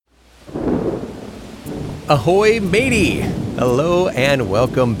Ahoy, matey! Hello and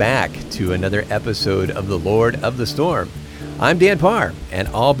welcome back to another episode of the Lord of the Storm. I'm Dan Parr, and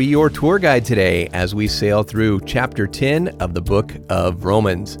I'll be your tour guide today as we sail through chapter 10 of the book of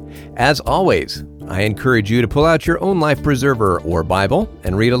Romans. As always, I encourage you to pull out your own life preserver or Bible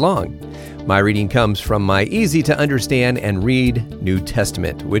and read along. My reading comes from my easy-to-understand and read New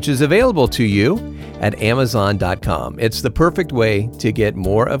Testament, which is available to you at Amazon.com. It's the perfect way to get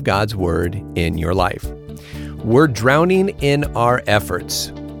more of God's Word in your life. We're drowning in our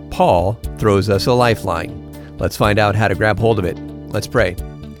efforts. Paul throws us a lifeline. Let's find out how to grab hold of it. Let's pray.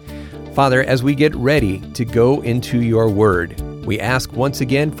 Father, as we get ready to go into your Word, we ask once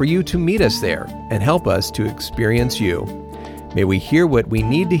again for you to meet us there and help us to experience you. May we hear what we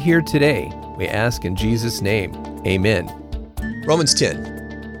need to hear today. We ask in Jesus' name. Amen. Romans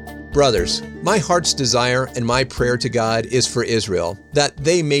 10. Brothers, my heart's desire and my prayer to God is for Israel, that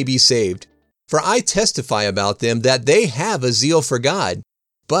they may be saved. For I testify about them that they have a zeal for God,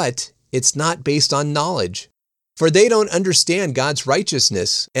 but it's not based on knowledge. For they don't understand God's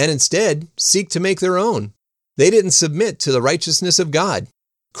righteousness and instead seek to make their own. They didn't submit to the righteousness of God.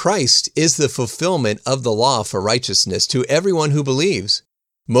 Christ is the fulfillment of the law for righteousness to everyone who believes.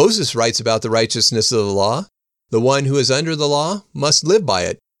 Moses writes about the righteousness of the law. The one who is under the law must live by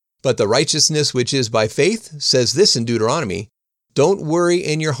it. But the righteousness which is by faith says this in Deuteronomy, don't worry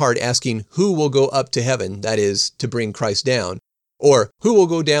in your heart asking who will go up to heaven, that is, to bring Christ down, or who will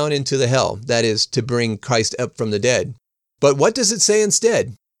go down into the hell, that is, to bring Christ up from the dead. But what does it say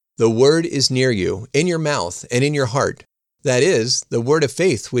instead? The word is near you, in your mouth and in your heart. That is, the word of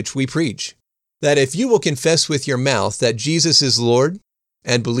faith which we preach. That if you will confess with your mouth that Jesus is Lord,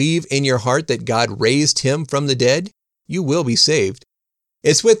 and believe in your heart that God raised him from the dead, you will be saved.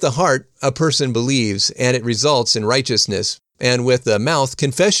 It's with the heart a person believes, and it results in righteousness. And with the mouth,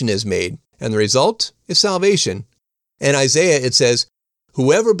 confession is made, and the result is salvation. In Isaiah it says,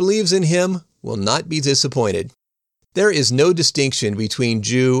 whoever believes in him will not be disappointed. There is no distinction between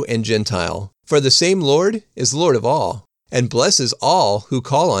Jew and Gentile, for the same Lord is Lord of all, and blesses all who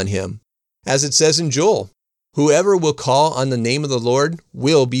call on him. As it says in Joel, whoever will call on the name of the Lord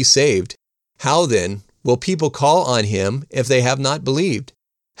will be saved. How then will people call on him if they have not believed?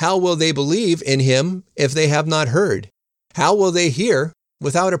 How will they believe in him if they have not heard? How will they hear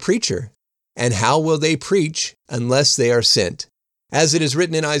without a preacher? And how will they preach unless they are sent? As it is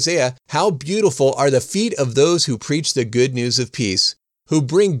written in Isaiah, how beautiful are the feet of those who preach the good news of peace, who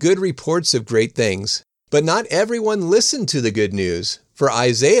bring good reports of great things. But not everyone listened to the good news. For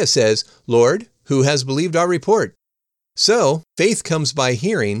Isaiah says, Lord, who has believed our report? So faith comes by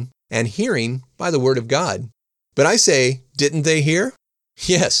hearing, and hearing by the word of God. But I say, didn't they hear?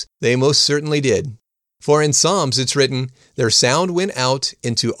 Yes, they most certainly did. For in Psalms it's written, their sound went out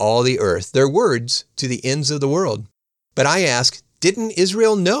into all the earth, their words to the ends of the world. But I ask, didn't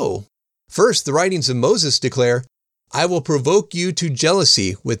Israel know? First, the writings of Moses declare, I will provoke you to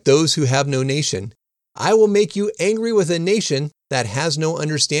jealousy with those who have no nation. I will make you angry with a nation that has no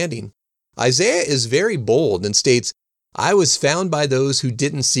understanding. Isaiah is very bold and states, I was found by those who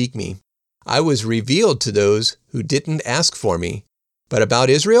didn't seek me. I was revealed to those who didn't ask for me. But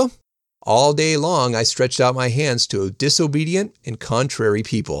about Israel? All day long I stretched out my hands to a disobedient and contrary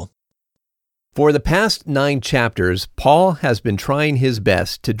people. For the past 9 chapters, Paul has been trying his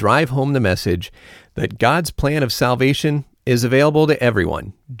best to drive home the message that God's plan of salvation is available to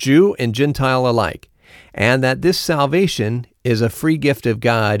everyone, Jew and Gentile alike, and that this salvation is a free gift of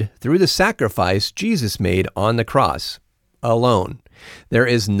God through the sacrifice Jesus made on the cross, alone. There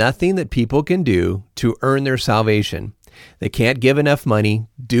is nothing that people can do to earn their salvation. They can't give enough money,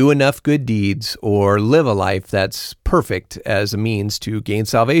 do enough good deeds, or live a life that's perfect as a means to gain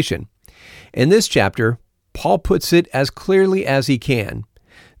salvation. In this chapter, Paul puts it as clearly as he can.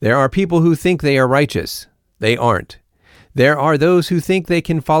 There are people who think they are righteous. They aren't. There are those who think they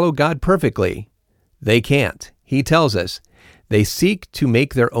can follow God perfectly. They can't. He tells us they seek to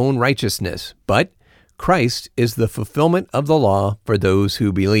make their own righteousness, but Christ is the fulfillment of the law for those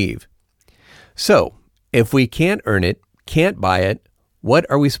who believe. So, if we can't earn it, can't buy it, what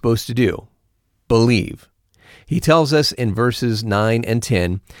are we supposed to do? Believe. He tells us in verses 9 and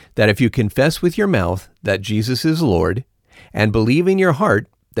 10 that if you confess with your mouth that Jesus is Lord and believe in your heart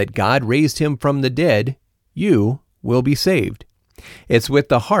that God raised him from the dead, you will be saved. It's with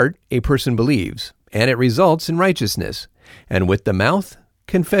the heart a person believes, and it results in righteousness. And with the mouth,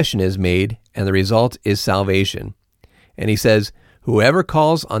 confession is made, and the result is salvation. And he says, whoever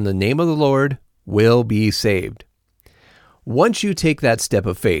calls on the name of the Lord will be saved. Once you take that step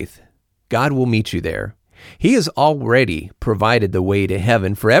of faith, God will meet you there. He has already provided the way to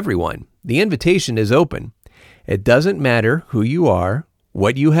heaven for everyone. The invitation is open. It doesn't matter who you are,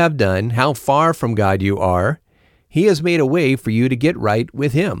 what you have done, how far from God you are. He has made a way for you to get right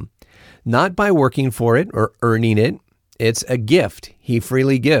with Him, not by working for it or earning it. It's a gift He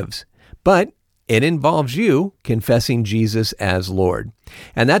freely gives, but it involves you confessing Jesus as Lord.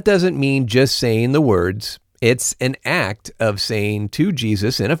 And that doesn't mean just saying the words. It's an act of saying to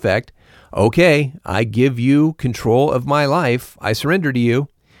Jesus, in effect, okay, I give you control of my life. I surrender to you.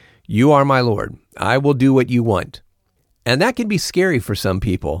 You are my Lord. I will do what you want. And that can be scary for some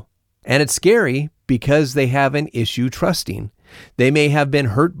people. And it's scary because they have an issue trusting. They may have been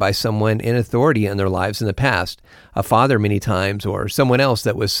hurt by someone in authority in their lives in the past, a father many times, or someone else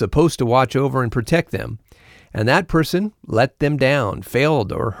that was supposed to watch over and protect them. And that person let them down,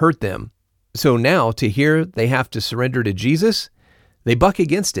 failed, or hurt them. So now to hear they have to surrender to Jesus, they buck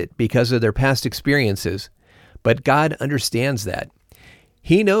against it because of their past experiences. But God understands that.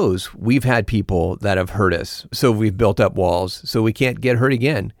 He knows we've had people that have hurt us, so we've built up walls so we can't get hurt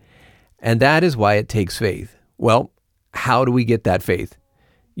again. And that is why it takes faith. Well, how do we get that faith?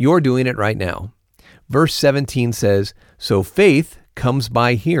 You're doing it right now. Verse 17 says, so faith comes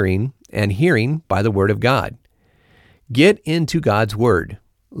by hearing, and hearing by the word of God. Get into God's word.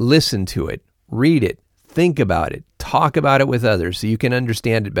 Listen to it. Read it. Think about it. Talk about it with others so you can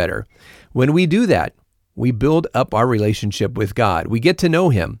understand it better. When we do that, we build up our relationship with God. We get to know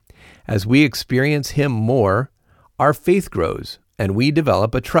Him. As we experience Him more, our faith grows and we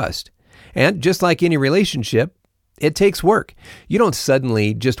develop a trust. And just like any relationship, it takes work. You don't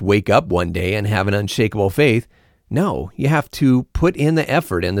suddenly just wake up one day and have an unshakable faith. No, you have to put in the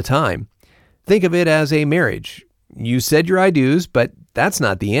effort and the time. Think of it as a marriage. You said your I do's, but that's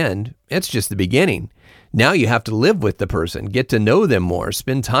not the end. It's just the beginning. Now you have to live with the person, get to know them more,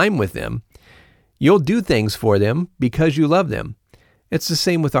 spend time with them. You'll do things for them because you love them. It's the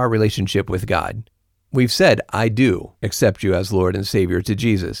same with our relationship with God. We've said, I do accept you as Lord and Savior to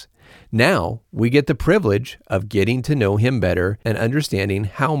Jesus. Now we get the privilege of getting to know Him better and understanding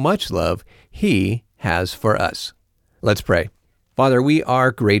how much love He has for us. Let's pray. Father, we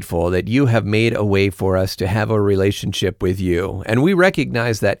are grateful that you have made a way for us to have a relationship with you, and we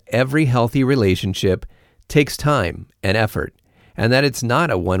recognize that every healthy relationship takes time and effort, and that it's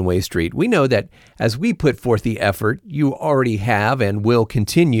not a one-way street. We know that as we put forth the effort, you already have and will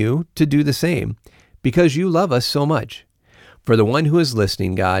continue to do the same, because you love us so much. For the one who is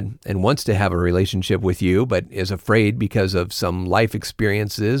listening, God, and wants to have a relationship with you, but is afraid because of some life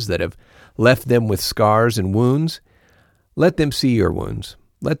experiences that have left them with scars and wounds, let them see your wounds.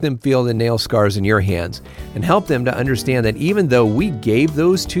 Let them feel the nail scars in your hands, and help them to understand that even though we gave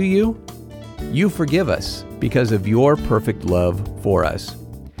those to you, you forgive us because of your perfect love for us.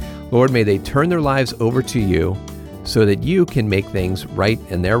 Lord, may they turn their lives over to you so that you can make things right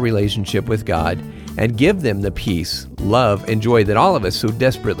in their relationship with God and give them the peace, love, and joy that all of us so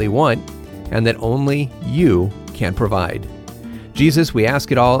desperately want and that only you can provide. Jesus, we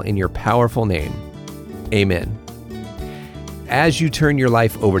ask it all in your powerful name. Amen. As you turn your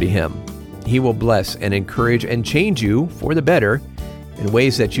life over to Him, He will bless and encourage and change you for the better in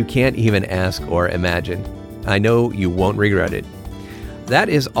ways that you can't even ask or imagine. I know you won't regret it. That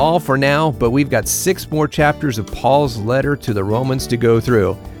is all for now, but we've got 6 more chapters of Paul's letter to the Romans to go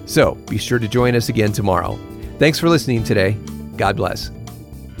through. So be sure to join us again tomorrow. Thanks for listening today. God bless.